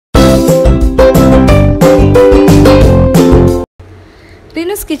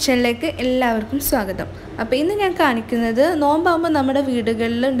കിച്ചണിലേക്ക് എല്ലാവർക്കും സ്വാഗതം. അപ്പോൾ ഇന്ന് ഞാൻ കാണിക്കുന്നത് നോമ്പാകുമ്പോൾ നമ്മുടെ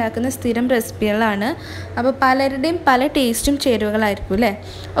വീടുകളിൽ ഉണ്ടാക്കുന്ന സ്ഥിരം റെസിപ്പികളാണ്. അപ്പോൾ പലരുടെയും പല ടേസ്റ്റും ചേരുവകളായിരിക്കും അല്ലേ.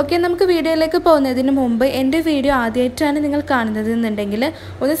 ഓക്കെ, നമുക്ക് വീഡിയോയിലേക്ക് പോകുന്നതിന് മുമ്പ് എൻ്റെ വീഡിയോ ആദ്യമായിട്ടാണ് നിങ്ങൾ കാണുന്നത് എന്നുണ്ടെങ്കിൽ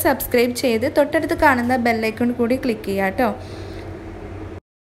ഒന്ന് സബ്സ്ക്രൈബ് ചെയ്ത് തൊട്ടടുത്ത് കാണുന്ന ബെല്ലൈക്കൺ കൂടി ക്ലിക്ക് ചെയ്യുക കേട്ടോ.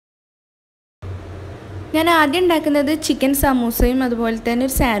 ഞാൻ ആദ്യം ഉണ്ടാക്കുന്നത് ചിക്കൻ സമൂസയും അതുപോലെ തന്നെ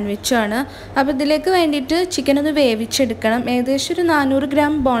ഒരു സാൻഡ്വിച്ചുമാണ്. അപ്പോൾ ഇതിലേക്ക് വേണ്ടിയിട്ട് ചിക്കൻ ഒന്ന് വേവിച്ചെടുക്കണം. ഏകദേശം ഒരു 400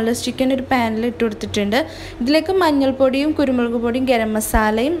 ഗ്രാം ബോൺലെസ് ചിക്കൻ ഒരു പാനിൽ ഇട്ട് കൊടുത്തിട്ടുണ്ട്. ഇതിലേക്ക് മഞ്ഞൾപ്പൊടിയും കുരുമുളക് പൊടിയും ഗരം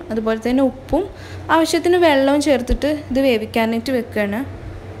മസാലയും അതുപോലെ തന്നെ ഉപ്പും ആവശ്യത്തിന് വെള്ളവും ചേർത്തിട്ട് ഇത് വേവിക്കാനായിട്ട് വെക്കുകയാണ്.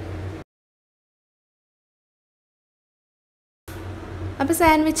 അപ്പോൾ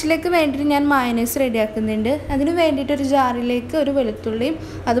സാൻഡ്വിച്ചിലേക്ക് വേണ്ടിയിട്ട് ഞാൻ മയോണൈസ് റെഡിയാക്കുന്നുണ്ട്. അതിന് വേണ്ടിയിട്ടൊരു ജാറിലേക്ക് ഒരു വെളുത്തുള്ളിയും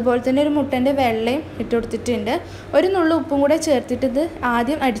അതുപോലെ തന്നെ ഒരു മുട്ടൻ്റെ വെള്ളയും ഇട്ട് കൊടുത്തിട്ടുണ്ട്. ഒരു നുള്ളു ഉപ്പും കൂടെ ചേർത്തിട്ട് ഇത്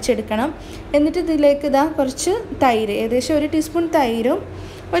ആദ്യം അടിച്ചെടുക്കണം. എന്നിട്ട് ഇതിലേക്ക് കുറച്ച് തൈര്, ഏകദേശം 1 ടീസ്പൂൺ തൈരും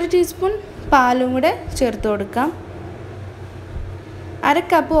 1 ടീസ്പൂൺ പാലും കൂടെ ചേർത്ത് കൊടുക്കാം. 1/2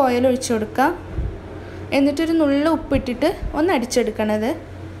 കപ്പ് ഓയിൽ ഒഴിച്ചു കൊടുക്കാം. എന്നിട്ടൊരു നുള്ളു ഉപ്പിട്ടിട്ട് ഒന്ന് അടിച്ചെടുക്കണത്.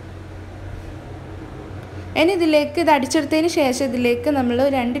 ഇനി ഇതിലേക്ക് ഇത് അടിച്ചെടുത്തതിന് ശേഷം ഇതിലേക്ക് നമ്മൾ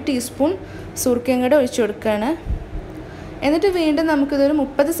 2 ടീസ്പൂൺ സുർക്കയും കൂടെ ഒഴിച്ചു കൊടുക്കുകയാണ്. എന്നിട്ട് വീണ്ടും നമുക്കിതൊരു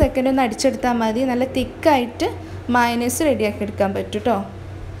 30 സെക്കൻഡ് ഒന്ന് അടിച്ചെടുത്താൽ മതി. നല്ല തിക്കായിട്ട് മയോണൈസ് റെഡിയാക്കി എടുക്കാൻ പറ്റും കേട്ടോ.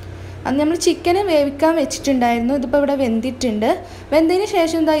 അത് നമ്മൾ ചിക്കനെ വേവിക്കാൻ വെച്ചിട്ടുണ്ടായിരുന്നു. ഇതിപ്പോൾ ഇവിടെ വെന്തിട്ടുണ്ട്. വെന്തതിന്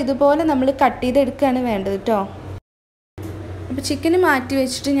ശേഷം ഇതുപോലെ നമ്മൾ കട്ട് ചെയ്തെടുക്കുകയാണ് വേണ്ടത് കേട്ടോ. അപ്പോൾ ചിക്കന് മാറ്റി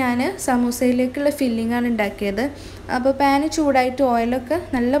വെച്ചിട്ട് ഞാൻ സമൂസയിലേക്കുള്ള ഫില്ലിങ്ങാണ് ഉണ്ടാക്കിയത്. അപ്പോൾ പാന് ചൂടായിട്ട് ഓയിലൊക്കെ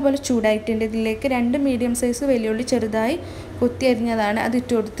നല്ലപോലെ ചൂടായിട്ടുണ്ട്. ഇതിലേക്ക് 2 മീഡിയം സൈസ് വെല്ലുള്ളി ചെറുതായി കൊത്തി അരിഞ്ഞതാണ്, അത്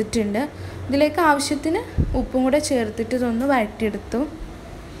ഇട്ട് കൊടുത്തിട്ടുണ്ട്. ഇതിലേക്ക് ആവശ്യത്തിന് ഉപ്പും കൂടെ ചേർത്തിട്ട് ഇതൊന്ന് വഴറ്റിയെടുത്തു.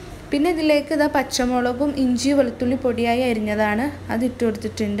 പിന്നെ ഇതിലേക്ക് പച്ചമുളകും ഇഞ്ചി വെളുത്തുള്ളി പൊടിയായി അരിഞ്ഞതാണ്, അത് ഇട്ട്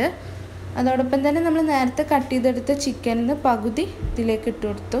കൊടുത്തിട്ടുണ്ട്. അതോടൊപ്പം തന്നെ നമ്മൾ നേരത്തെ കട്ട് ചെയ്തെടുത്ത ചിക്കനിന് പകുതി ഇതിലേക്ക് ഇട്ട്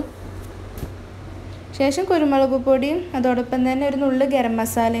കൊടുത്തു. ശേഷം കുരുമുളക് പൊടിയും അതോടൊപ്പം തന്നെ ഒരു നുള്ളു ഗരം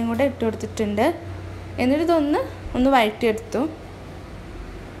മസാലയും കൂടെ ഇട്ട് കൊടുത്തിട്ടുണ്ട്. എന്നിട്ട് ഇതൊന്ന് വഴറ്റിയെടുത്തു.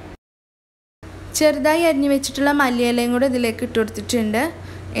 ചെറുതായി അരിഞ്ഞു വെച്ചിട്ടുള്ള മല്ലിയിലയും കൂടെ ഇതിലേക്ക് ഇട്ട് കൊടുത്തിട്ടുണ്ട്.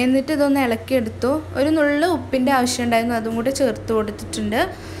 എന്നിട്ട് ഇതൊന്ന് ഇളക്കിയെടുത്തു. ഒരു നുള്ളു ഉപ്പിൻ്റെ ആവശ്യം ഉണ്ടായിരുന്നു, അതും കൂടെ ചേർത്ത് കൊടുത്തിട്ടുണ്ട്.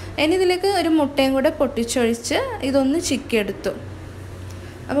 ഇനി ഇതിലേക്ക് ഒരു മുട്ടയും കൂടെ പൊട്ടിച്ചൊഴിച്ച് ഇതൊന്ന് ചിക്കിയെടുത്തു.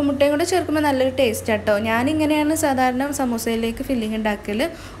 അപ്പോൾ മുട്ടയും കൂടെ ചേർക്കുമ്പോൾ നല്ലൊരു ടേസ്റ്റ് കേട്ടോ. ഞാനിങ്ങനെയാണ് സാധാരണ സമൂസയിലേക്ക് ഫില്ലിങ് ഉണ്ടാക്കൽ.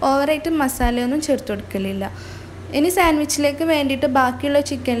 ഓവറായിട്ട് മസാലയൊന്നും ചേർത്ത് കൊടുക്കലില്ല. ഇനി സാൻഡ്വിച്ചിലേക്ക് വേണ്ടിയിട്ട് ബാക്കിയുള്ള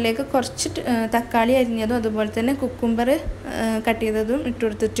ചിക്കനിലേക്ക് കുറച്ച് തക്കാളി അരിഞ്ഞതും അതുപോലെ തന്നെ കുക്കുംബർ കട്ട് ചെയ്തതും ഇട്ട്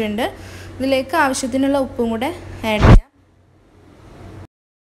കൊടുത്തിട്ടുണ്ട്. ഇതിലേക്ക് ആവശ്യത്തിനുള്ള ഉപ്പും കൂടെ ആഡ് ചെയ്യാം.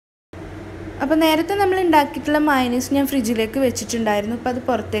 അപ്പോൾ നേരത്തെ നമ്മൾ ഉണ്ടാക്കിയിട്ടുള്ള മയോണൈസ് ഞാൻ ഫ്രിഡ്ജിലേക്ക് വെച്ചിട്ടുണ്ടായിരുന്നു. അപ്പോൾ അത്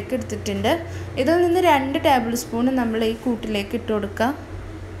പുറത്തേക്ക് എടുത്തിട്ടുണ്ട്. ഇതിൽ നിന്ന് 2 ടേബിൾ സ്പൂൺ നമ്മൾ ഈ കൂട്ടിലേക്ക് ഇട്ട് കൊടുക്കുക.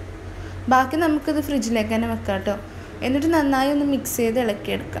 ബാക്കി നമുക്കിത് ഫ്രിഡ്ജിലേക്ക് തന്നെ വെക്കാം കേട്ടോ. എന്നിട്ട് നന്നായി ഒന്ന് മിക്സ് ചെയ്ത്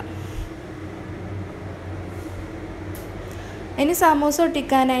ഇളക്കിയെടുക്കാം. ഇനി സമൂസ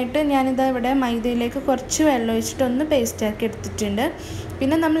ഒട്ടിക്കാനായിട്ട് ഞാനിതാ ഇവിടെ മൈദയിലേക്ക് കുറച്ച് വെള്ളം ഒഴിച്ചിട്ട് ഒന്ന് പേസ്റ്റാക്കി എടുത്തിട്ടുണ്ട്.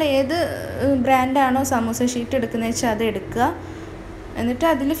 പിന്നെ നമ്മൾ ഏത് ബ്രാൻഡാണോ സമൂസ ഷീറ്റ് എടുക്കുന്നത് വെച്ചാൽ അത് എടുക്കുക. എന്നിട്ട്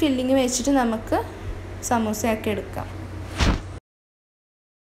അതിൽ ഫില്ലിങ് വെച്ചിട്ട് നമുക്ക് സമൂസയാക്കി എടുക്കാം.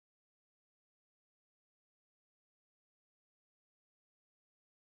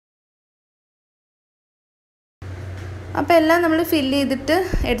 അപ്പോൾ എല്ലാം നമ്മൾ ഫില്ല് ചെയ്തിട്ട്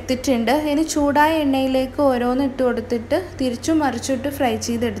എടുത്തിട്ടുണ്ട്. ഇനി ചൂടായ എണ്ണയിലേക്ക് ഓരോന്ന് ഇട്ട് കൊടുത്തിട്ട് തിരിച്ചും മറിച്ചിട്ട് ഫ്രൈ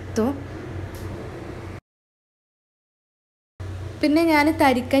ചെയ്തെടുത്തു. പിന്നെ ഞാൻ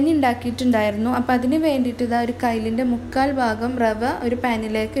തരിക്കഞ്ഞി ഉണ്ടാക്കിയിട്ടുണ്ടായിരുന്നു. അപ്പോൾ അതിന് വേണ്ടിയിട്ട് ഒരു കൈലിൻ്റെ 1/4 ഭാഗം റവ ഒരു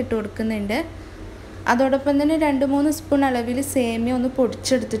പാനിലേക്ക് ഇട്ട് കൊടുക്കുന്നുണ്ട്. അതോടൊപ്പം തന്നെ 2-3 സ്പൂൺ അളവിൽ സേമിയ ഒന്ന്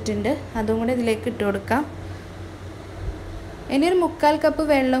പൊടിച്ചെടുത്തിട്ടുണ്ട്, അതും കൂടെ ഇതിലേക്ക് ഇട്ട് കൊടുക്കാം. ഇനി ഒരു 1/4 കപ്പ്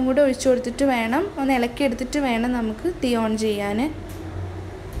വെള്ളം കൂടെ ഒഴിച്ചു കൊടുത്തിട്ട് വേണം ഒന്ന് ഇളക്കിയെടുത്തിട്ട് വേണം നമുക്ക് തീ ഓൺ ചെയ്യാൻ.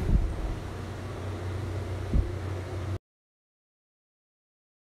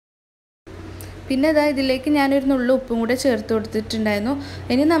 പിന്നെ ഇതിലേക്ക് ഞാനൊരു നുള്ളു ഉപ്പും കൂടെ ചേർത്ത് കൊടുത്തിട്ടുണ്ടായിരുന്നു.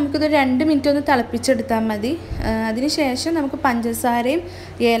 ഇനി നമുക്കിതൊരു 2 മിനിറ്റ് ഒന്ന് തിളപ്പിച്ചെടുത്താൽ മതി. അതിന് ശേഷം നമുക്ക് പഞ്ചസാരയും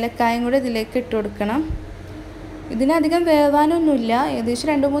ഏലക്കായും കൂടെ ഇതിലേക്ക് ഇട്ട് കൊടുക്കണം. ഇതിനധികം വേവാനൊന്നുമില്ല, ഏകദേശം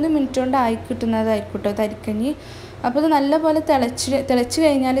 2-3 മിനിറ്റ് കൊണ്ട് ആയി കിട്ടുന്നതായിരിക്കും കേട്ടോ തരിക്കഞ്ഞി. അപ്പോൾ ഇത് നല്ലപോലെ തിളച്ച്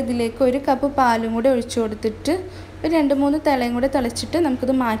കഴിഞ്ഞാൽ ഇതിലേക്ക് 1 കപ്പ് പാലും കൂടെ ഒഴിച്ചു കൊടുത്തിട്ട് ഒരു 2-3 തിളയും കൂടെ തിളച്ചിട്ട്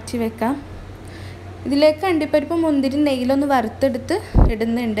നമുക്കിത് മാറ്റി വെക്കാം. ഇതിലേക്ക് അണ്ടിപ്പരിപ്പ് മുന്തിരി നെയ്യിലൊന്ന് വറുത്തെടുത്ത്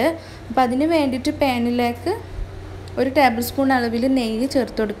ഇടുന്നുണ്ട്. അപ്പോൾ അതിന് വേണ്ടിയിട്ട് പാനിലേക്ക് 1 ടേബിൾ സ്പൂൺ അളവിൽ നെയ്യ്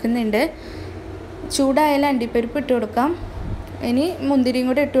ചേർത്ത് കൊടുക്കുന്നുണ്ട്. ചൂടായാലും അണ്ടിപ്പരിപ്പ് ഇട്ട് കൊടുക്കാം. ഇനി മുന്തിരിയും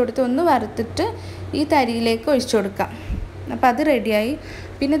കൂടെ ഇട്ട് കൊടുത്ത് ഒന്ന് വറുത്തിട്ട് ഈ തരിയിലേക്ക് ഒഴിച്ചു കൊടുക്കാം. അപ്പോൾ അത് റെഡിയായി.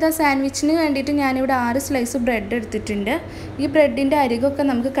 പിന്നെ സാൻഡ്വിച്ചിന് വേണ്ടിയിട്ട് ഞാനിവിടെ 6 സ്ലൈസ് ബ്രെഡ് എടുത്തിട്ടുണ്ട്. ഈ ബ്രെഡിൻ്റെ അരികൊക്കെ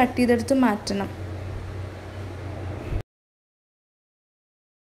നമുക്ക് കട്ട് ചെയ്തെടുത്ത് മാറ്റണം.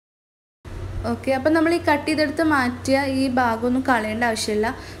 ഓക്കെ, അപ്പം നമ്മൾ ഈ കട്ട് ചെയ്തെടുത്ത് മാറ്റിയ ഈ ഭാഗമൊന്നും കളയേണ്ട ആവശ്യമില്ല.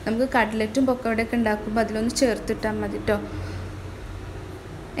 നമുക്ക് കട്ട്ലറ്റും പൊക്കവടയൊക്കെ ഉണ്ടാക്കുമ്പോൾ അതിലൊന്ന് ചേർത്തിട്ടാൽ മതി കേട്ടോ.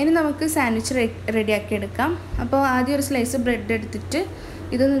 ഇനി നമുക്ക് സാൻഡ്വിച്ച് റെഡിയാക്കി എടുക്കാം. അപ്പോൾ ആദ്യം ഒരു സ്ലൈസ് ബ്രെഡ് എടുത്തിട്ട്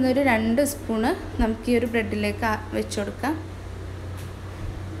ഇതിൽ നിന്നൊരു 2 സ്പൂണ് നമുക്ക് ഈ ഒരു ബ്രെഡിലേക്ക് വെച്ച് കൊടുക്കാം.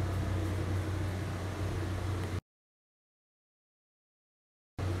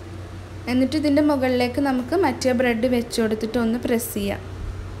 എന്നിട്ട് ഇതിൻ്റെ മുകളിലേക്ക് നമുക്ക് മറ്റേ ബ്രെഡ് വെച്ച് കൊടുത്തിട്ട് ഒന്ന് പ്രസ് ചെയ്യാം.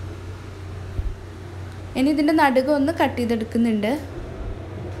 ഇനി ഇതിൻ്റെ നടുകം ഒന്ന് കട്ട് ചെയ്തെടുക്കുന്നുണ്ട്.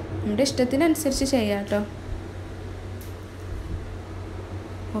 നമ്മുടെ ഇഷ്ടത്തിനനുസരിച്ച് ചെയ്യാം കേട്ടോ.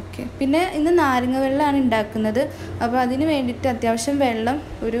 ഓക്കെ, പിന്നെ ഇന്ന് നാരങ്ങ വെള്ളമാണ് ഉണ്ടാക്കുന്നത്. അപ്പോൾ അതിന് വേണ്ടിയിട്ട് അത്യാവശ്യം വെള്ളം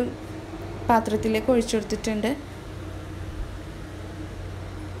ഒരു പാത്രത്തിലേക്ക് ഒഴിച്ചു കൊടുത്തിട്ടുണ്ട്.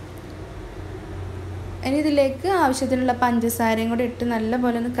 ഇനി ഇതിലേക്ക് ആവശ്യത്തിനുള്ള പഞ്ചസാരയും കൂടി ഇട്ട്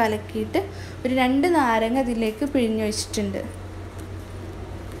നല്ലപോലെ ഒന്ന് കലക്കിയിട്ട് ഒരു 2 നാരങ്ങ ഇതിലേക്ക് പിഴിഞ്ഞൊഴിച്ചിട്ടുണ്ട്.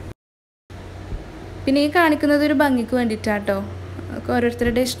 പിന്നെ ഈ കാണിക്കുന്നത് ഒരു ഭംഗിക്ക് വേണ്ടിയിട്ടാട്ടോ,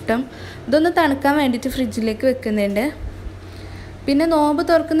 ഓരോരുത്തരുടെ ഇഷ്ടം. ഇതൊന്ന് തണുക്കാൻ വേണ്ടിയിട്ട് ഫ്രിഡ്ജിലേക്ക് വെക്കുന്നുണ്ട്. പിന്നെ നോമ്പ്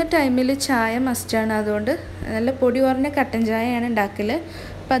തുറക്കുന്ന ടൈമിൽ ചായ മസ്റ്റാണ്. അതുകൊണ്ട് നല്ല പൊടി കുറഞ്ഞ കട്ടൻ ചായയാണ് ഉണ്ടാക്കൽ.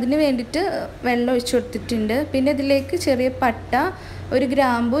 അപ്പോൾ അതിന് വേണ്ടിയിട്ട് വെള്ളം ഒഴിച്ച് കൊടുത്തിട്ടുണ്ട്. പിന്നെ ഇതിലേക്ക് ചെറിയ പട്ട, ഒരു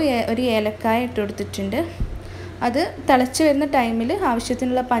ഗ്രാമ്പു, ഒരു ഏലക്കായ ഇട്ട് കൊടുത്തിട്ടുണ്ട്. അത് തിളച്ച് വരുന്ന ടൈമിൽ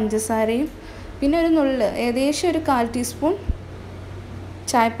ആവശ്യത്തിനുള്ള പഞ്ചസാരയും പിന്നെ ഒരു നുള്ള് ഏകദേശം ഒരു 1/4 ടീസ്പൂൺ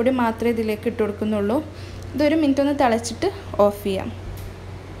ചായപ്പൊടി മാത്രമേ ഇതിലേക്ക് ഇട്ട് കൊടുക്കുന്നുള്ളൂ. ഇതൊരു മിനിറ്റ് ഒന്ന് തിളച്ചിട്ട് ഓഫ് ചെയ്യാം.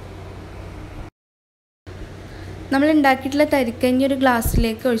 നമ്മൾ ഉണ്ടാക്കിയിട്ടുള്ള തരിക്കഞ്ഞി ഒരു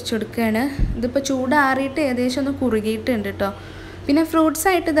ഗ്ലാസ്സിലേക്ക് ഒഴിച്ചു കൊടുക്കുകയാണ്. ഇതിപ്പോൾ ചൂടാറിയിട്ട് ഏകദേശം ഒന്ന് കുറുകിയിട്ടുണ്ട് കേട്ടോ. പിന്നെ ഫ്രൂട്ട്സ്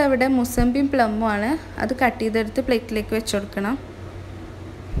ആയിട്ട് ഇതവിടെ മുസമ്പിയും പ്ലമ്മും ആണ്. അത് കട്ട് ചെയ്തെടുത്ത് പ്ലേറ്റിലേക്ക് വെച്ച് കൊടുക്കണം.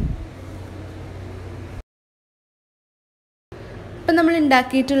 ഇപ്പം നമ്മൾ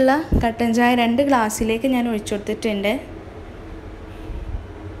ഉണ്ടാക്കിയിട്ടുള്ള കട്ടൻ ചായ 2 ഗ്ലാസ്സിലേക്ക് ഞാൻ ഒഴിച്ചു കൊടുത്തിട്ടുണ്ട്.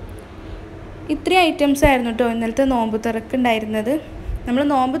 ഇത്രയും ഐറ്റംസ് ആയിരുന്നു കേട്ടോ ഇന്നലത്തെ നോമ്പ് തുറക്കുണ്ടായിരുന്നത്. നമ്മൾ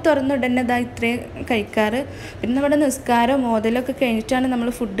നോമ്പ് തുറന്നുടനെ ഇതാ ഇത്രയും കഴിക്കാറ്. പിന്നെ നമ്മുടെ നിസ്കാരം മോതലൊക്കെ കഴിഞ്ഞിട്ടാണ് നമ്മൾ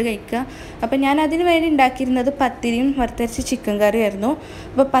ഫുഡ് കഴിക്കുക. അപ്പോൾ ഞാൻ അതിന് വേണ്ടി ഉണ്ടാക്കിയിരുന്നത് പത്തിരിയും വറുത്തരച്ച ചിക്കൻ കറിയായിരുന്നു.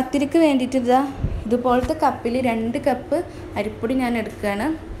 അപ്പോൾ പത്തിരിക്ക് വേണ്ടിയിട്ട് ഇതുപോലത്തെ കപ്പിൽ 2 കപ്പ് അരിപ്പൊടി ഞാൻ എടുക്കുകയാണ്.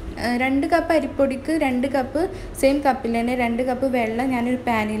 2 കപ്പ് അരിപ്പൊടിക്ക് 2 കപ്പ് സെയിം കപ്പിൽ തന്നെ 2 കപ്പ് വെള്ളം ഞാനൊരു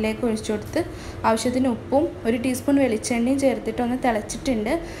പാനിലേക്ക് ഒഴിച്ചു കൊടുത്ത് ആവശ്യത്തിന് ഉപ്പും 1 ടീസ്പൂൺ വെളിച്ചെണ്ണയും ചേർത്തിട്ട് ഒന്ന്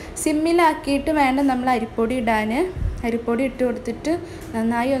തിളച്ചിട്ടുണ്ട്. സിമ്മിലാക്കിയിട്ട് വേണം നമ്മൾ അരിപ്പൊടി ഇടാൻ. അരിപ്പൊടി ഇട്ട് കൊടുത്തിട്ട്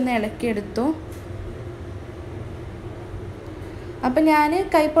നന്നായി ഒന്ന് ഇളക്കിയെടുത്തു. അപ്പം ഞാൻ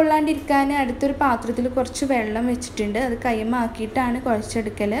കൈ പൊള്ളാണ്ടിരിക്കാൻ അടുത്തൊരു പാത്രത്തിൽ കുറച്ച് വെള്ളം വെച്ചിട്ടുണ്ട്. അത് കൈമാക്കിയിട്ടാണ്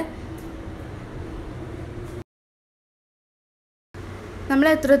കുഴച്ചെടുക്കൽ. നമ്മൾ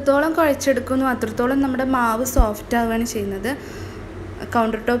എത്രത്തോളം കുഴച്ചെടുക്കുന്നു അത്രത്തോളം നമ്മുടെ മാവ് സോഫ്റ്റ് ആവുകയാണ് ചെയ്യുന്നത്.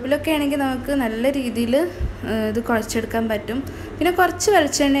 കൗണ്ടർ ടോപ്പിലൊക്കെ ആണെങ്കിൽ നമുക്ക് നല്ല രീതിയിൽ ഇത് കുഴച്ചെടുക്കാൻ പറ്റും. പിന്നെ കുറച്ച്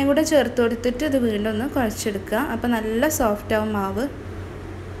വെളിച്ചെണ്ണയും കൂടെ ചേർത്ത് കൊടുത്തിട്ട് ഇത് വീണ്ടും ഒന്ന് കുഴച്ചെടുക്കുക. അപ്പോൾ നല്ല സോഫ്റ്റ് ആവും മാവ്.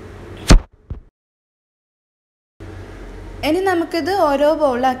 ഇനി നമുക്കിത് ഓരോ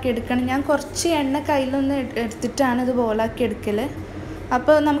ബോളാക്കി എടുക്കണം. ഞാൻ കുറച്ച് എണ്ണ കയ്യിലൊന്ന് എടുത്തിട്ടാണ് ഇത് ബോളാക്കി എടുക്കൽ.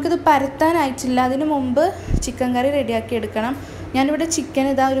 അപ്പോൾ നമുക്കിത് പരത്താനായിട്ടില്ല. അതിന് മുമ്പ് ചിക്കൻ കറി റെഡിയാക്കി എടുക്കണം. ഞാനിവിടെ ചിക്കൻ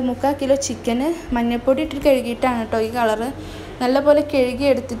ഒരു 3/4 കിലോ ചിക്കന് മഞ്ഞൾപ്പൊടി ഇട്ടിട്ട് കഴുകിയിട്ടാണ് കേട്ടോ ഈ കളറ്. നല്ലപോലെ കഴുകി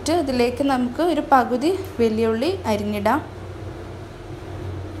എടുത്തിട്ട് ഇതിലേക്ക് നമുക്ക് ഒരു പകുതി വലിയ ഉള്ളി അരിഞ്ഞിടാം.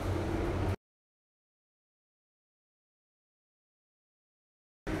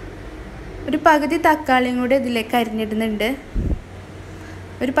 ഒരു പകുതി തക്കാളിയും കൂടി ഇതിലേക്ക് അരിഞ്ഞിടുന്നുണ്ട്.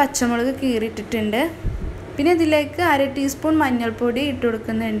 ഒരു പച്ചമുളക് കീറിയിട്ടിട്ടുണ്ട്. പിന്നെ ഇതിലേക്ക് 1/2 ടീസ്പൂൺ മഞ്ഞൾപ്പൊടി ഇട്ട്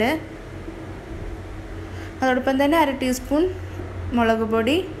കൊടുക്കുന്നുണ്ട്. അതോടൊപ്പം തന്നെ 1/2 ടീസ്പൂൺ മുളക്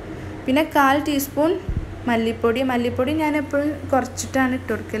പൊടി, പിന്നെ 1/4 ടീസ്പൂൺ മല്ലിപ്പൊടി ഞാൻ എപ്പോഴും കുറച്ചിട്ടാണ് ഇട്ട്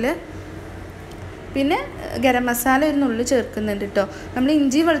കൊടുക്കൽ. പിന്നെ ഗരം മസാല ഒരു നുള്ളു ചേർക്കുന്നുണ്ട് കേട്ടോ. നമ്മൾ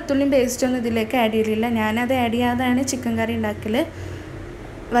ഇഞ്ചി വെളുത്തുള്ളിയും പേസ്റ്റൊന്നും ഇതിലേക്ക് ആഡ് ചെയ്തില്ല. ഞാനത് ആഡ് ചെയ്യാതെയാണ് ചിക്കൻ കറി ഉണ്ടാക്കൽ.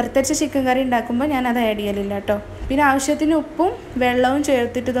 വറുത്തരച്ച ചിക്കൻ കറി ഉണ്ടാക്കുമ്പോൾ ഞാനത് ആഡ് ചെയ്യലില്ല കേട്ടോ. പിന്നെ ആവശ്യത്തിന് ഉപ്പും വെള്ളവും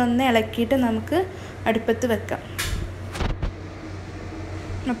ചേർത്തിട്ട് ഇതൊന്ന് ഇളക്കിയിട്ട് നമുക്ക് അടുപ്പത്ത് വെക്കാം.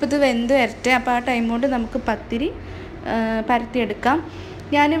 അപ്പോൾ ഇത് വെന്ത് വരട്ടെ. അപ്പോൾ ആ ടൈം കൊണ്ട് നമുക്ക് പത്തിരി പരത്തിയെടുക്കാം.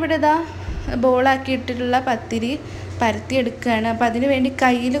 ഞാനിവിടെ ബോളാക്കിയിട്ടുള്ള പത്തിരി പരത്തിയെടുക്കുകയാണ്. അപ്പോൾ അതിന് വേണ്ടി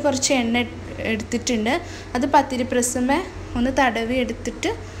കയ്യിൽ കുറച്ച് എണ്ണ എടുത്തിട്ടുണ്ട്. അത് പത്തിരി പ്രസ്സുമേ ഒന്ന് തടവി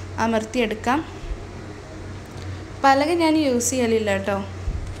എടുത്തിട്ട് അമർത്തിയെടുക്കാം. പലക ഞാൻ യൂസ് ചെയ്യലില്ല കേട്ടോ.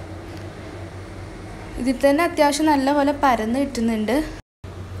 ഇതിൽ തന്നെ അത്യാവശ്യം നല്ലപോലെ പരന്ന് കിട്ടുന്നുണ്ട്.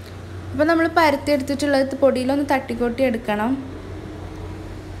 അപ്പോൾ നമ്മൾ പരത്തിയെടുത്തിട്ടുള്ളത് പൊടിയിലൊന്ന് തട്ടിക്കൊട്ടി എടുക്കണം.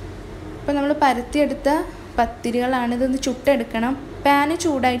 അപ്പോൾ നമ്മൾ പരത്തിയെടുത്ത പത്തിരികളാണ്. ഇതൊന്ന് ചുട്ടെടുക്കണം. പാന്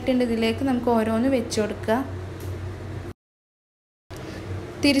ചൂടായിട്ടുണ്ട്. ഇതിലേക്ക് നമുക്ക് ഓരോന്ന് വെച്ച് കൊടുക്കുക.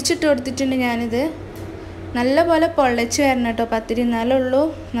 തിരിച്ചിട്ട് കൊടുത്തിട്ടുണ്ട് ഞാനിത്. നല്ലപോലെ പൊള്ളച്ച് വരണം കേട്ടോ പത്തിരി, എന്നാലേ ഉള്ളൂ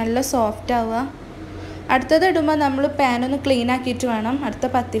നല്ല സോഫ്റ്റ് ആവുക. അടുത്തത് ഇടുമ്പോൾ നമ്മൾ പാനൊന്ന് ക്ലീൻ ആക്കിയിട്ട് വേണം അടുത്ത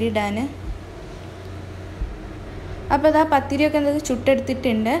പത്തിരി ഇടാൻ. അപ്പോൾ ഇതാ പത്തിരിയൊക്കെ എന്താ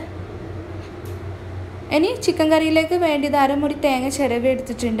ചുട്ടെടുത്തിട്ടുണ്ട്. ഇനി ചിക്കൻ കറിയിലേക്ക് വേണ്ടിയത് അരമുറി തേങ്ങ ചിരവി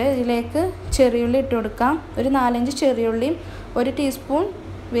എടുത്തിട്ടുണ്ട്. ഇതിലേക്ക് ചെറിയുള്ളി ഇട്ട് കൊടുക്കാം. ഒരു 4-5 ചെറിയുള്ളിയും 1 ടീസ്പൂൺ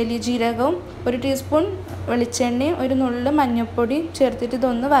വലിയ ജീരകവും 1 ടീസ്പൂൺ വെളിച്ചെണ്ണയും 1 നുള്ളു മഞ്ഞൾപ്പൊടി ചേർത്തിട്ട്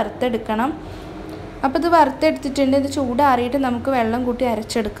ഇതൊന്ന് വറുത്തെടുക്കണം. അപ്പോൾ ഇത് വറുത്തെടുത്തിട്ടുണ്ട്. ഇത് ചൂടാറിയിട്ട് നമുക്ക് വെള്ളം കൂട്ടി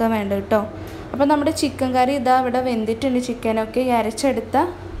അരച്ചെടുക്കാൻ വേണ്ട കേട്ടോ. അപ്പോൾ നമ്മുടെ ചിക്കൻ കറി ഇതാ ഇവിടെ വെന്തിട്ടുണ്ട്. ചിക്കനൊക്കെ അരച്ചെടുത്ത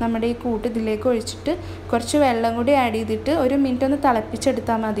നമ്മുടെ ഈ കൂട്ട് ഇതിലേക്ക് ഒഴിച്ചിട്ട് കുറച്ച് വെള്ളം കൂടി ആഡ് ചെയ്തിട്ട് 1 മിനിറ്റ് ഒന്ന്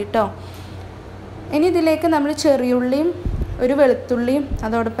തിളപ്പിച്ചെടുത്താൽ മതി കേട്ടോ. ഇനി ഇതിലേക്ക് നമ്മൾ ചെറിയുള്ളിയും 1 വെളുത്തുള്ളിയും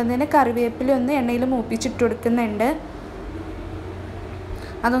അതോടൊപ്പം തന്നെ കറിവേപ്പില ഒന്ന് എണ്ണയിൽ മൂപ്പിച്ചിട്ട് കൊടുക്കുന്നുണ്ട്.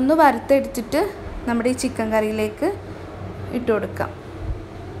 അതൊന്ന് വറുത്തെടുത്തിട്ട് നമ്മുടെ ഈ ചിക്കൻ കറിയിലേക്ക് ഇട്ട് കൊടുക്കാം.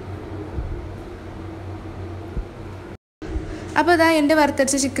 അപ്പോൾ ഇതാ എൻ്റെ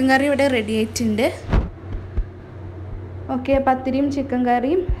വറുത്തരച്ച ചിക്കൻ കറി ഇവിടെ റെഡി ആയിട്ടുണ്ട്. ഓക്കെ, പത്തിരിയും ചിക്കൻ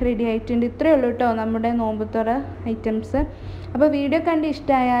കറിയും റെഡി ആയിട്ടുണ്ട്. ഇത്രയേ ഉള്ളൂ കേട്ടോ നമ്മുടെ നോമ്പുതുറ ഐറ്റംസ്. അപ്പോൾ വീഡിയോ കണ്ട്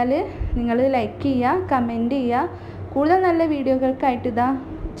ഇഷ്ടമായാൽ നിങ്ങൾ ലൈക്ക് ചെയ്യുക, കമൻറ്റ് ചെയ്യുക. കൂടുതൽ നല്ല വീഡിയോകൾക്കായിട്ട് ഇതാ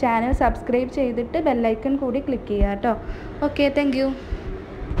ചാനൽ സബ്സ്ക്രൈബ് ചെയ്തിട്ട് ബെല്ലൈക്കൺ കൂടി ക്ലിക്ക് ചെയ്യുക കേട്ടോ. Okay, thank you.